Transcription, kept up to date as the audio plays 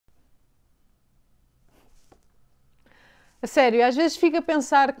A sério, às vezes fico a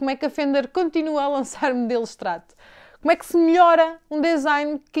pensar como é que a Fender continua a lançar modelos Strat. Como é que se melhora um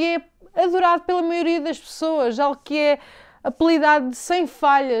design que é adorado pela maioria das pessoas, algo que é apelidado de sem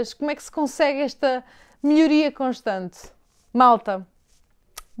falhas. Como é que se consegue esta melhoria constante? Malta,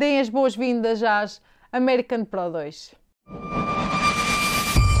 deem as boas-vindas às American Pro 2.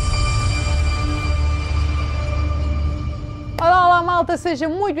 Olá malta,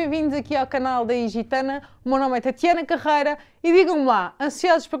 sejam muito bem-vindos aqui ao canal da EGITANA. O meu nome é Tatiana Carreira e digam-me lá,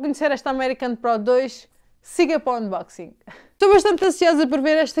 ansiosos para conhecer esta American Pro 2? Siga para o unboxing. Estou bastante ansiosa por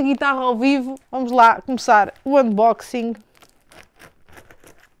ver esta guitarra ao vivo. Vamos lá começar o unboxing.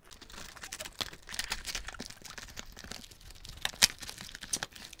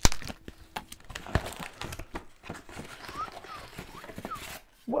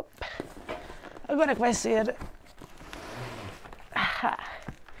 Agora é que vai ser.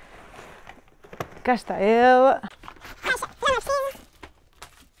 Cá está ela.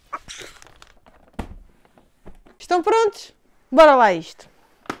 Estão prontos? Bora lá isto.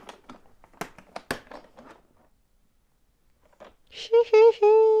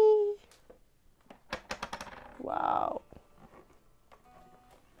 Uau!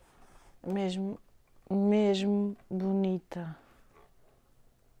 Mesmo bonita.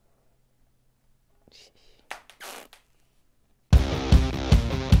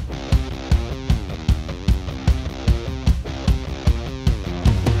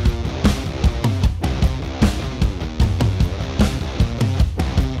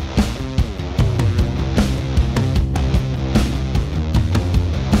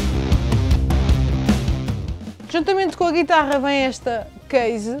 Juntamente com a guitarra vem esta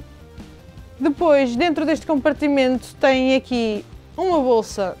case. Depois, dentro deste compartimento, tem aqui uma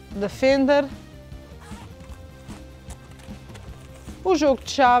bolsa da Fender, o jogo de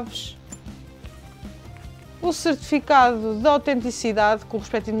chaves, o certificado de autenticidade com o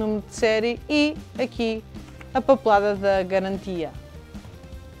respectivo número de série e aqui a papelada da garantia.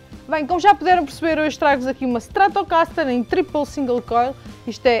 Bem, como já puderam perceber, hoje trago-vos aqui uma Stratocaster em triple single coil,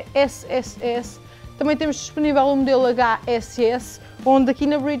 isto é SSS. Também temos disponível o modelo HSS, onde aqui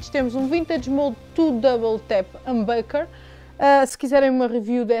na bridge temos um Vintage Mode 2 Double Tap Humbucker. Se quiserem uma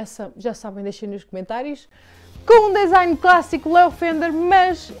review dessa, já sabem, deixem nos comentários. Com um design clássico Leo Fender,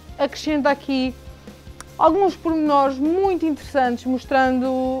 mas acrescenta aqui alguns pormenores muito interessantes, mostrando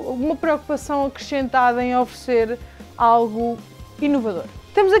uma preocupação acrescentada em oferecer algo inovador.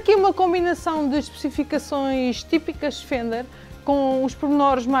 Temos aqui uma combinação de especificações típicas Fender, com os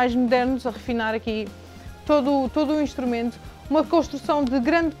pormenores mais modernos, a refinar aqui todo o instrumento, uma construção de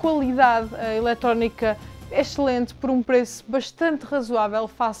grande qualidade eletrónica excelente por um preço bastante razoável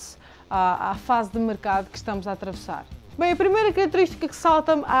face à fase de mercado que estamos a atravessar. Bem, a primeira característica que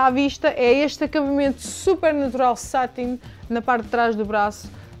salta à vista é este acabamento super natural satin na parte de trás do braço,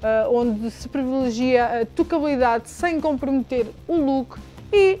 onde se privilegia a tocabilidade sem comprometer o look,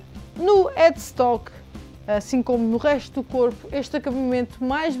 e no headstock, assim como no resto do corpo, este acabamento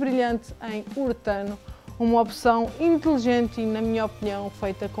mais brilhante em uretano, uma opção inteligente e, na minha opinião,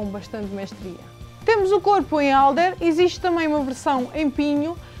 feita com bastante mestria. Temos o corpo em Alder, existe também uma versão em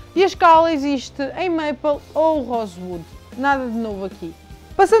pinho e a escala existe em maple ou rosewood, nada de novo aqui.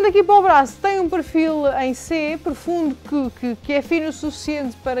 Passando aqui para o braço, tem um perfil em C, profundo, que é fino o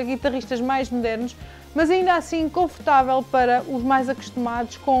suficiente para guitarristas mais modernos, mas ainda assim confortável para os mais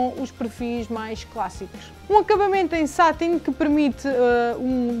acostumados com os perfis mais clássicos. Um acabamento em satin que permite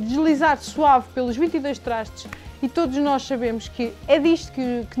um deslizar suave pelos 22 trastes, e todos nós sabemos que é disto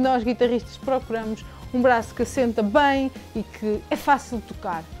que nós guitarristas procuramos, um braço que assenta bem e que é fácil de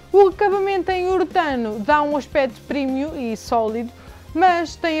tocar. O acabamento em uretano dá um aspecto premium e sólido,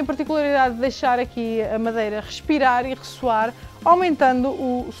 mas tem a particularidade de deixar aqui a madeira respirar e ressoar, aumentando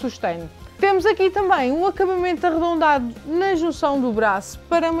o sustain. Temos aqui também um acabamento arredondado na junção do braço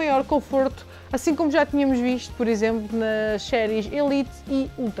para maior conforto, assim como já tínhamos visto, por exemplo, nas séries Elite e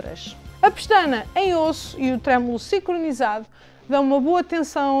Ultras. A pestana em osso e o trêmulo sincronizado dão uma boa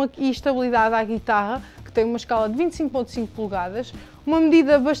tensão e estabilidade à guitarra, que tem uma escala de 25,5 polegadas, uma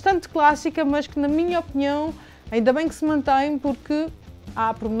medida bastante clássica, mas que, na minha opinião, ainda bem que se mantém, porque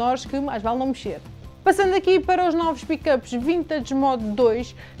há pormenores que mais vale não mexer. Passando aqui para os novos pickups Vintage Mode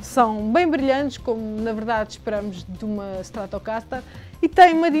 2, são bem brilhantes, como na verdade esperamos de uma Stratocaster, e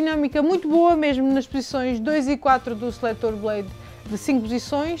tem uma dinâmica muito boa, mesmo nas posições 2 e 4 do Selector Blade de 5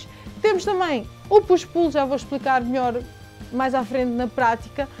 posições. Temos também o push-pull, já vou explicar melhor mais à frente na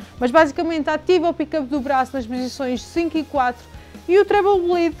prática, mas basicamente ativa o pickup do braço nas posições 5 e 4, e o treble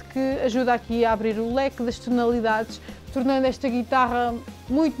bleed, que ajuda aqui a abrir o leque das tonalidades, tornando esta guitarra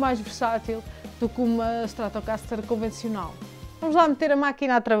muito mais versátil. do que uma Stratocaster convencional. Vamos lá meter a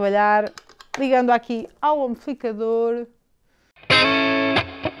máquina a trabalhar, ligando aqui ao amplificador.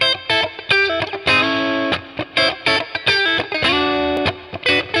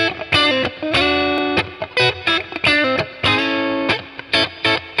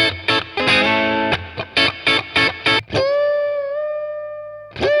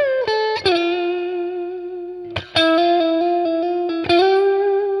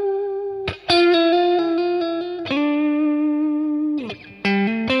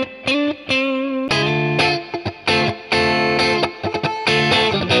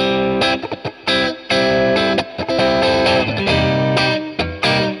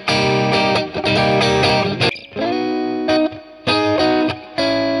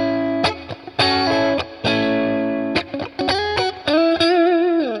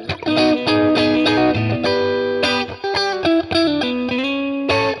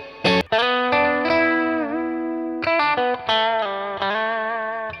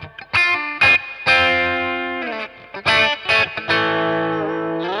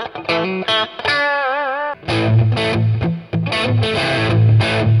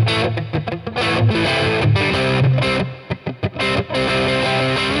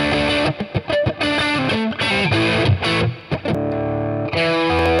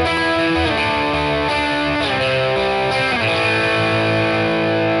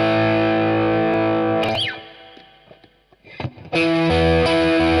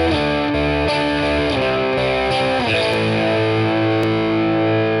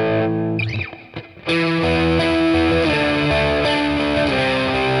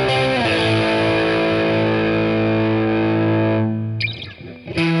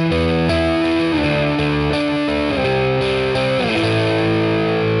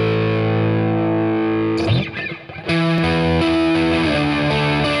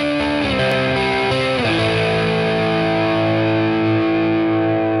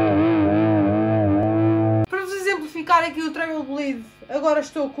 Aqui o treble bleed, agora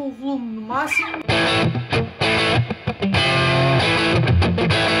estou com o volume no máximo.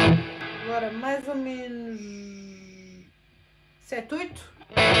 Agora mais ou menos 7, 8.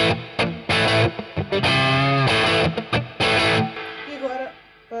 E agora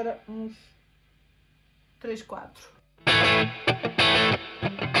para uns 3, 4.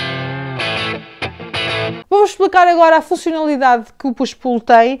 Vou explicar agora a funcionalidade que o push-pull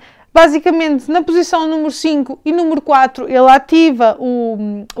tem. Basicamente, na posição número 5 e número 4, ele ativa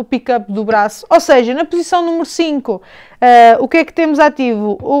o pick-up do braço. Ou seja, na posição número 5, o que é que temos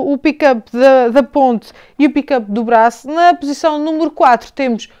ativo? O pick-up da ponte e o pick-up do braço. Na posição número 4,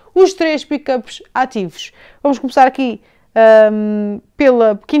 temos os 3 pick-ups ativos. Vamos começar aqui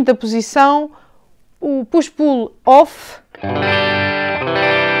pela quinta posição, o push-pull off.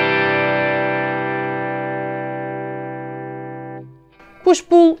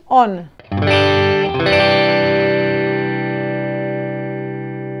 Push-pull on.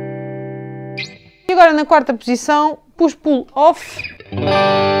 E agora na quarta posição, push-pull off.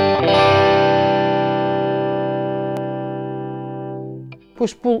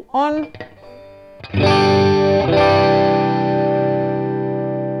 Push-pull on.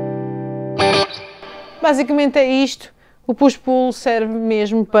 Basicamente é isto. O push-pull serve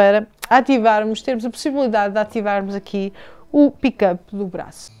mesmo para ativarmos, termos a possibilidade de ativarmos aqui o pick-up do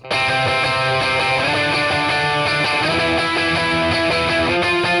braço.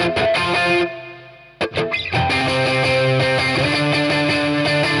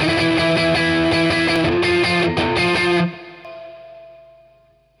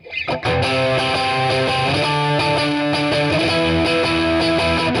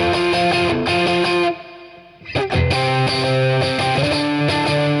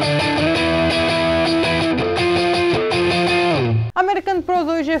 American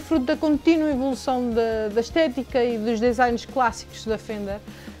Pro II é fruto da contínua evolução da estética e dos designs clássicos da Fender.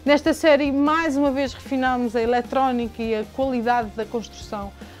 Nesta série, mais uma vez, refinámos a eletrónica e a qualidade da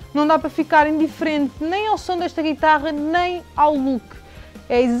construção. Não dá para ficar indiferente nem ao som desta guitarra, nem ao look.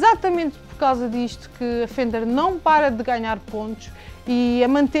 É exatamente por causa disto que a Fender não para de ganhar pontos e a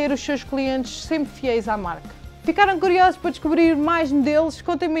manter os seus clientes sempre fiéis à marca. Ficaram curiosos para descobrir mais modelos?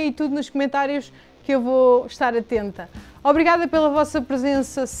 Contem-me aí tudo nos comentários que eu vou estar atenta. Obrigada pela vossa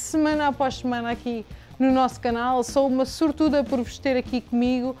presença semana após semana aqui no nosso canal. Sou uma sortuda por vos ter aqui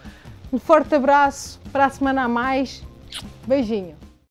comigo. Um forte abraço, para a semana a mais. Beijinho.